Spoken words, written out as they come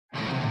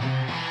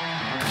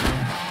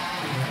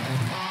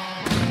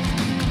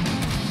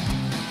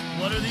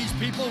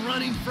people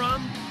running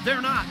from?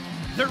 They're not.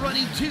 They're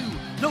running to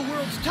the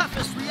world's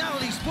toughest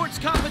reality sports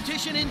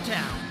competition in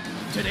town.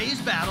 Today's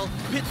battle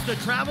pits the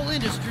travel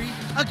industry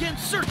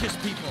against circus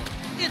people.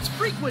 It's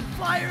frequent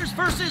flyers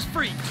versus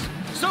freaks.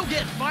 So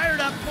get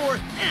fired up for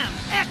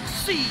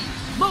MXC,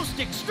 Most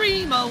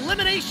Extreme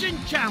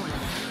Elimination Challenge.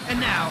 And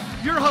now,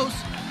 your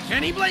hosts,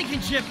 Kenny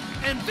Blankenship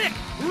and Vic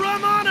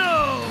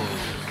Romano.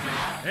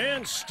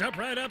 And step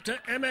right up to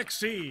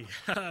MXC.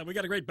 We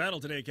got a great battle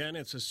today, Ken.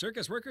 It's the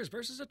circus workers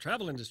versus the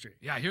travel industry.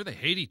 Yeah, I hear they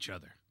hate each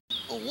other.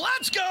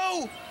 Let's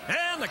go!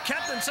 And the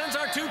captain sends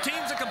our two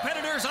teams of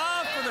competitors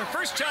off for their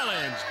first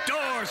challenge,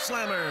 Door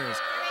Slammers.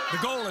 The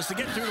goal is to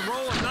get through the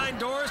row of 9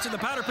 doors to the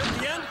powder pit at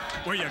the end,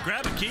 where you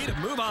grab a key to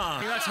move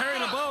on. That's Harry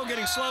LeBeau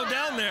getting slowed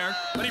down there,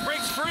 but he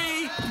breaks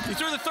free. He's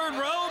through the 3rd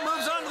row,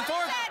 moves on to the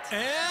 4th,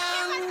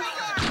 and...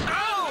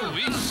 Oh,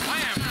 he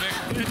slammed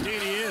Vic.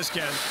 Indeed he is,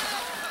 Ken.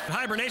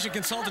 Hibernation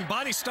consultant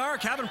Bonnie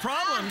Stark having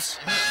problems.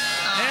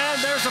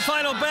 And there's the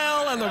final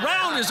bell, and the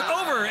round is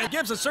over. It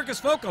gives the circus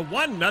folk a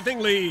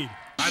 1-0 lead.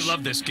 I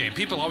love this game.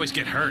 People always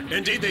get hurt.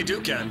 Indeed they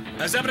do, Ken.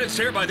 As evidenced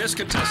here by this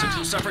contestant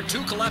who suffered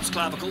 2 collapsed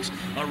clavicles,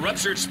 a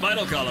ruptured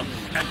spinal column,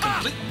 and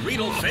complete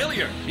renal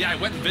failure. Yeah, I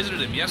went and visited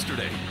him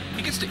yesterday.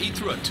 He gets to eat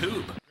through a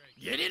tube.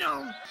 Get it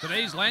on.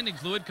 Today's landing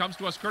fluid comes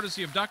to us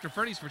courtesy of Dr.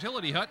 Freddy's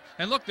Fertility Hut.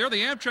 And look, they're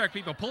the Amtrak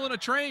people pulling a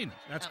train.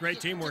 That's great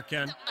teamwork,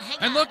 Ken.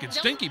 And look,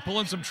 it's Dinky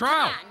pulling some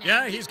trout.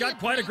 Yeah, he's got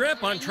quite a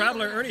grip on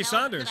traveler Ernie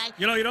Saunders.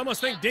 You know, you'd almost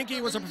think Dinky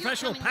was a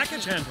professional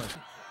package handler.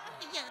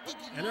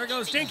 And there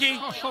goes Dinky.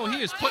 Oh,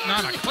 he is putting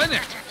on a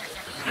clinic.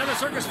 And the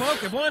circus folk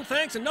have won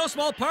thanks in no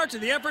small part to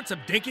the efforts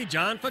of Dinky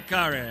John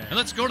Ficare. And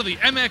let's go to the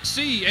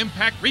MXC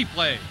Impact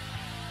Replay.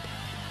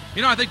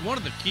 You know, I think one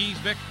of the keys,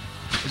 Vic,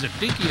 is that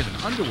Dinky has an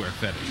underwear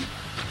fetish.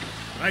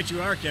 Right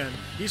you are, Ken.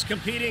 He's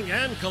competing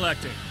and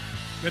collecting.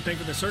 Good thing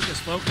for the circus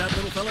folk, that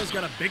little fella's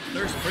got a big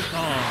thirst for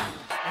thong.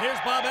 And here's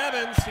Bob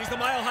Evans. He's the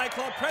Mile High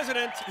Club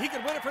president. He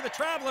could win it for the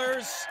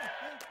Travelers.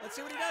 Let's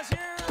see what he does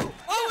here.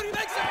 Oh, and he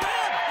makes a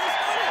grab. He's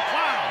done it.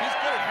 Wow, he's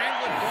good at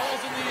handling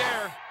balls in the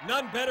air.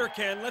 None better,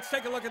 Ken. Let's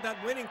take a look at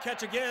that winning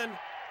catch again.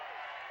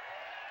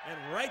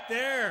 And right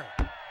there.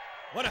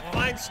 What a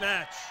fine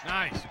snatch.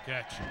 Nice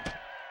catch.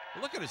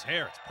 Look at his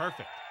hair. It's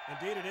perfect.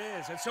 Indeed it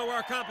is. And so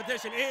our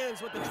competition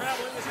ends with the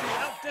travel industry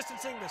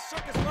outdistancing the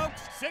circus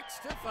folks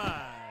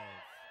 6-5.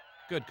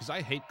 Good, because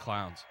I hate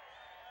clowns.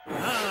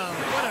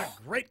 Oh, what a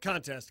great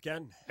contest,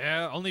 Ken.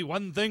 Yeah, only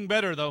one thing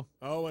better, though.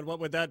 Oh, and what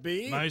would that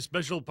be? My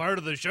special part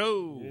of the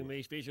show.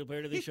 My special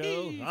part of the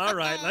show? All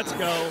right, let's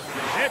go.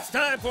 It's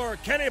time for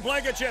Kenny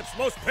Blankenship's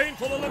most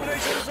painful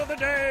eliminations of the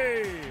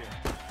day.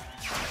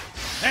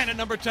 And at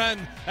number 10,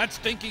 that's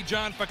Dinky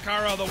John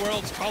Ficare, the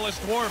world's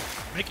tallest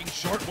dwarf, making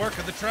short work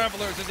of the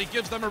travelers as he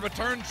gives them a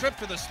return trip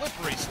to the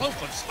slippery slope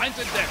of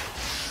slanted deck.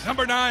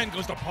 Number 9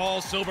 goes to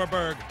Paul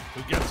Silverberg,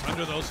 who gets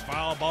under those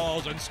foul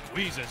balls and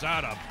squeezes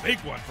out a big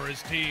one for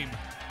his team.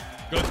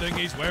 Good thing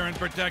he's wearing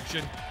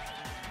protection.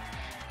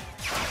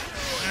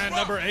 And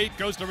number 8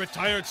 goes to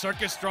retired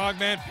circus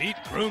strongman Pete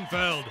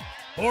Grunfeld.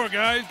 Poor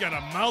guy's got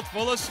a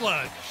mouthful of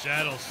sludge.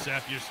 That'll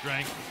sap your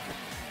strength.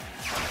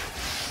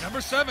 Number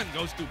 7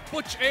 goes to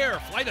Butch Air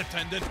flight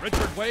attendant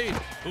Richard Wade,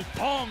 who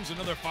palms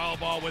another foul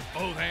ball with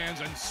both hands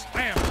and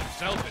slams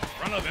himself in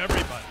front of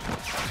everybody.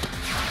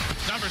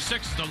 Number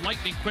 6 is the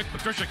lightning-quick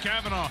Patricia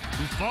Cavanaugh,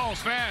 who falls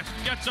fast,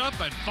 gets up,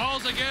 and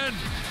falls again.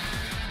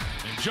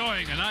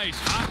 Enjoying a nice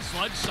hot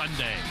sludge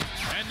Sunday.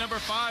 And number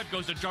 5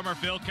 goes to drummer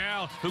Phil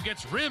Cal, who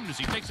gets rimmed as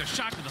he takes a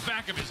shot to the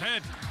back of his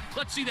head.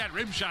 Let's see that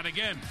rim shot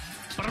again.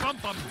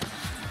 Ba-dum-bum.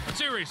 But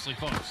seriously,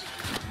 folks.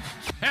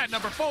 At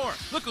number 4,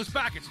 look who's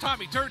back. It's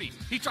Tommy Turdy.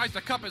 He tries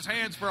to cup his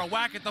hands for a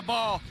whack at the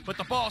ball, but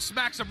the ball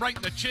smacks him right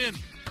in the chin.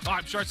 Oh,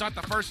 I'm sure it's not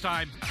the first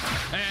time.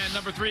 And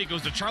number 3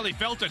 goes to Charlie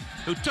Felton,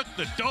 who took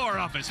the door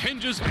off his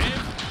hinges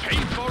and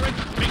paid for it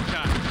big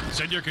time.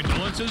 Send your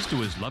condolences to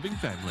his loving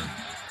family.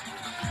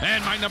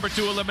 And my number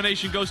 2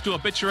 elimination goes to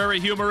obituary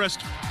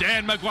humorist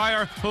Dan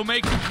McGuire, who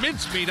makes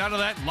mincemeat out of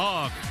that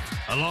log.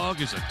 A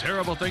log is a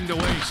terrible thing to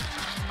waste.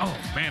 Oh,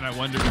 man, I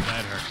wonder if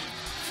that hurt.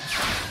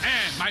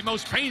 And my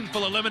most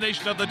painful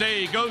elimination of the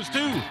day goes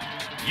to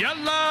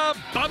Yalla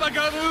Baba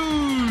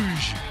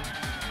Ganoush.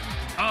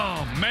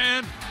 Oh,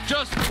 man,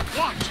 just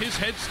watch his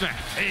head snap.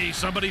 Hey,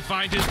 somebody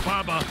find his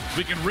Baba.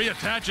 We can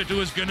reattach it to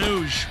his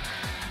Ganoush.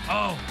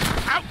 Oh,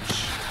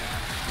 ouch.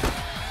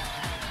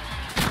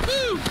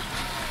 Woo!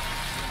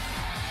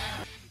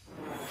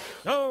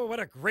 Oh, what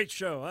a great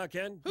show, huh,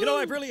 Ken? You know,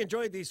 I've really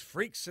enjoyed these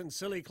freaks and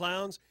silly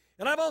clowns,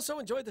 and I've also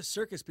enjoyed the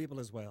circus people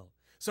as well.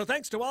 So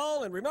thanks to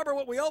all, and remember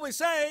what we always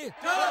say,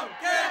 don't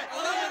get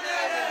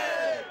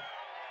eliminated!